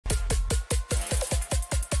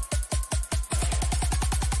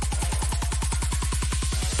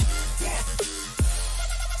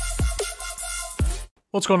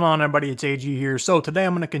What's going on, everybody? It's AG here. So today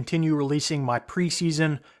I'm going to continue releasing my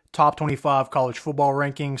preseason top 25 college football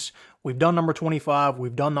rankings. We've done number 25.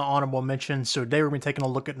 We've done the honorable mentions. So today we're going to be taking a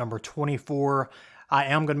look at number 24. I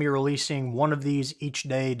am going to be releasing one of these each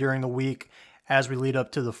day during the week as we lead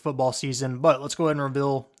up to the football season. But let's go ahead and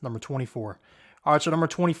reveal number 24. All right, so number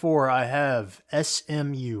 24, I have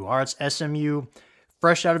SMU. All right, it's SMU,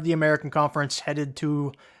 fresh out of the American Conference, headed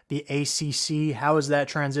to the ACC. How is that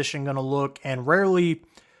transition going to look? And rarely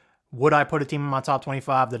would I put a team in my top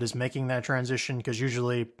 25 that is making that transition, because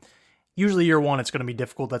usually year one it's going to be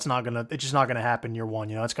difficult. It's just not going to happen year one.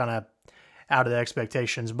 You know, it's kind of out of the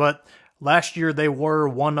expectations. But last year they were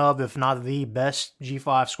one of, if not the best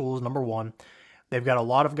G5 schools, number one. They've got a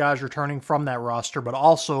lot of guys returning from that roster, but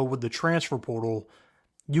also with the transfer portal,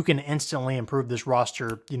 you can instantly improve this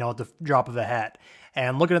roster, you know, at the drop of a hat.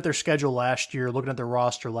 And looking at their schedule last year, looking at their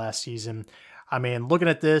roster last season, I mean, looking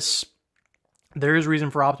at this, there is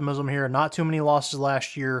reason for optimism here. Not too many losses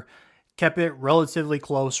last year. Kept it relatively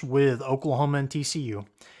close with Oklahoma and TCU.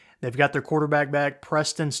 They've got their quarterback back,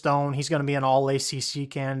 Preston Stone. He's going to be an all-ACC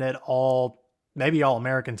candidate, maybe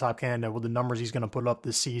all-American type candidate with the numbers he's going to put up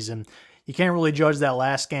this season. You can't really judge that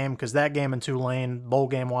last game because that game in Tulane, bowl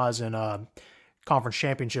game-wise and conference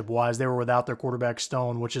championship-wise, they were without their quarterback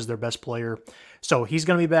Stone, which is their best player. So he's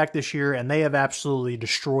going to be back this year, and they have absolutely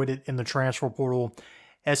destroyed it in the transfer portal.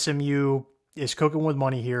 SMU is cooking with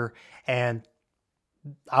money here, and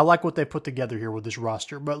I like what they put together here with this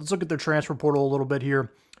roster. But let's look at their transfer portal a little bit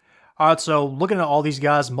here. All right, so looking at all these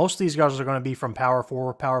guys, most of these guys are going to be from Power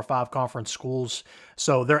 4, Power 5 conference schools.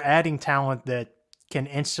 So they're adding talent that can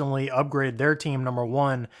instantly upgrade their team, number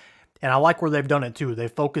one. And I like where they've done it too. They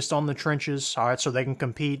focused on the trenches, all right, so they can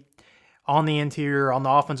compete on the interior, on the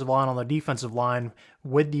offensive line, on the defensive line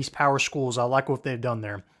with these power schools. I like what they've done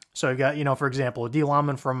there. So you got, you know, for example, a D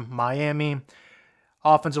lineman from Miami,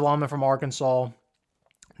 offensive lineman from Arkansas,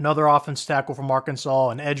 another offensive tackle from Arkansas,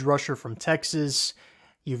 an edge rusher from Texas.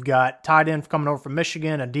 You've got tight end coming over from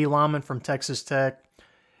Michigan, a D lineman from Texas Tech,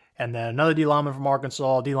 and then another D lineman from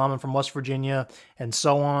Arkansas, D lineman from West Virginia, and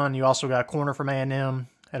so on. You also got a corner from A&M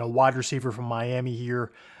and a wide receiver from Miami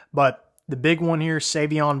here. But the big one here,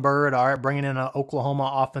 Savion Byrd, all right, bringing in an Oklahoma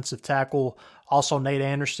offensive tackle. Also Nate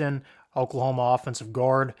Anderson, Oklahoma offensive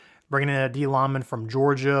guard, bringing in a D lineman from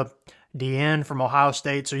Georgia, DN from Ohio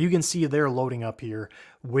State. So you can see they're loading up here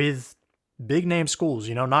with big name schools,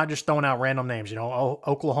 you know, not just throwing out random names, you know,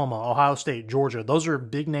 Oklahoma, Ohio State, Georgia. Those are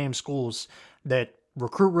big name schools that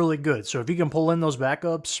recruit really good. So if you can pull in those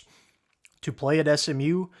backups to play at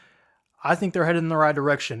SMU, I think they're headed in the right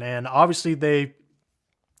direction. And obviously they,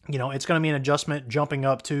 you know, it's going to be an adjustment jumping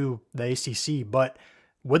up to the ACC, but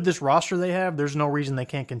with this roster they have, there's no reason they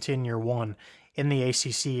can't continue year one in the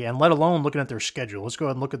ACC, and let alone looking at their schedule. Let's go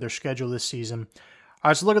ahead and look at their schedule this season. All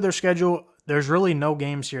right, so look at their schedule. There's really no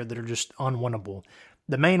games here that are just unwinnable.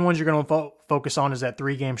 The main ones you're going to focus on is that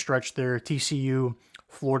 3-game stretch there, TCU,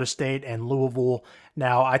 Florida State, and Louisville.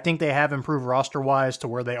 Now, I think they have improved roster-wise to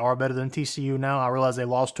where they are better than TCU now. I realize they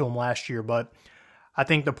lost to them last year, but I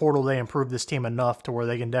think the portal, they improved this team enough to where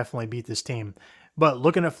they can definitely beat this team. But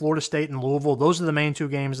looking at Florida State and Louisville, those are the main two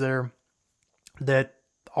games there that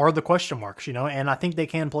are the question marks, you know, and I think they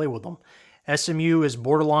can play with them. SMU is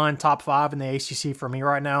borderline top 5 in the ACC for me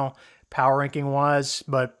right now, power ranking-wise,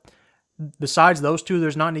 but besides those two,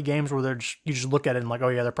 there's not any games where you just look at it and like, oh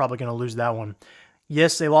yeah, they're probably going to lose that one.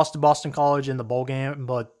 Yes, they lost to Boston College in the bowl game,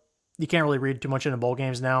 but you can't really read too much into bowl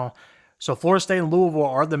games now. So Florida State and Louisville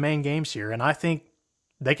are the main games here, and I think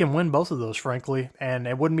they can win both of those, frankly, and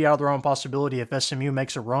it wouldn't be out of their own possibility if SMU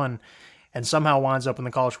makes a run and somehow winds up in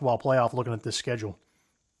the college football playoff looking at this schedule.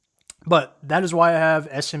 But that is why I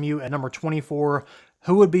have SMU at number 24.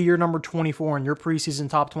 Who would be your number 24 in your preseason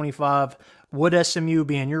top 25? Would SMU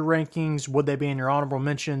be in your rankings? Would they be in your honorable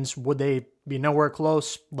mentions? Would they be nowhere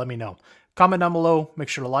close? Let me know. Comment down below. Make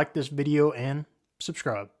sure to like this video and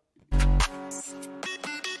subscribe.